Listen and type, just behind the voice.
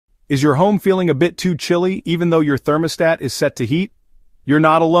Is your home feeling a bit too chilly even though your thermostat is set to heat? You're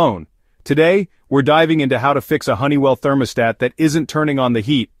not alone. Today, we're diving into how to fix a Honeywell thermostat that isn't turning on the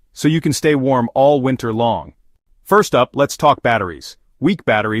heat so you can stay warm all winter long. First up, let's talk batteries. Weak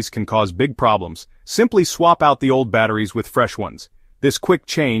batteries can cause big problems. Simply swap out the old batteries with fresh ones. This quick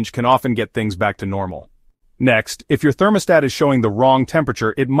change can often get things back to normal. Next, if your thermostat is showing the wrong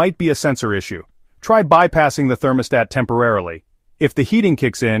temperature, it might be a sensor issue. Try bypassing the thermostat temporarily. If the heating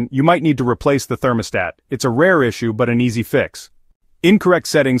kicks in, you might need to replace the thermostat. It's a rare issue but an easy fix. Incorrect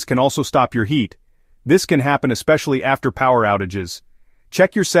settings can also stop your heat. This can happen especially after power outages.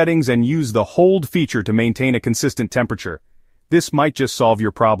 Check your settings and use the hold feature to maintain a consistent temperature. This might just solve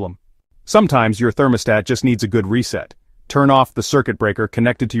your problem. Sometimes your thermostat just needs a good reset. Turn off the circuit breaker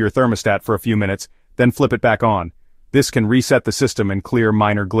connected to your thermostat for a few minutes, then flip it back on. This can reset the system and clear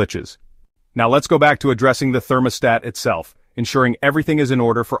minor glitches. Now let's go back to addressing the thermostat itself, ensuring everything is in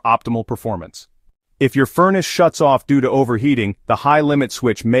order for optimal performance. If your furnace shuts off due to overheating, the high limit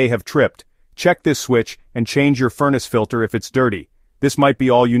switch may have tripped. Check this switch and change your furnace filter if it's dirty. This might be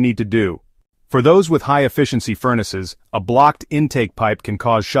all you need to do. For those with high-efficiency furnaces, a blocked intake pipe can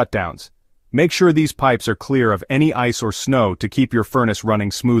cause shutdowns. Make sure these pipes are clear of any ice or snow to keep your furnace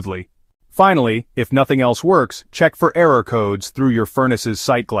running smoothly. Finally, if nothing else works, check for error codes through your furnace's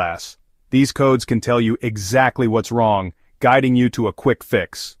sight glass. These codes can tell you exactly what's wrong, guiding you to a quick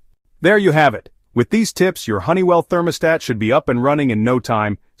fix. There you have it. With these tips, your Honeywell thermostat should be up and running in no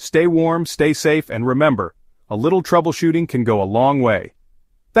time. Stay warm, stay safe, and remember, a little troubleshooting can go a long way.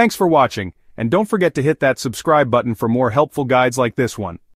 Thanks for watching, and don't forget to hit that subscribe button for more helpful guides like this one.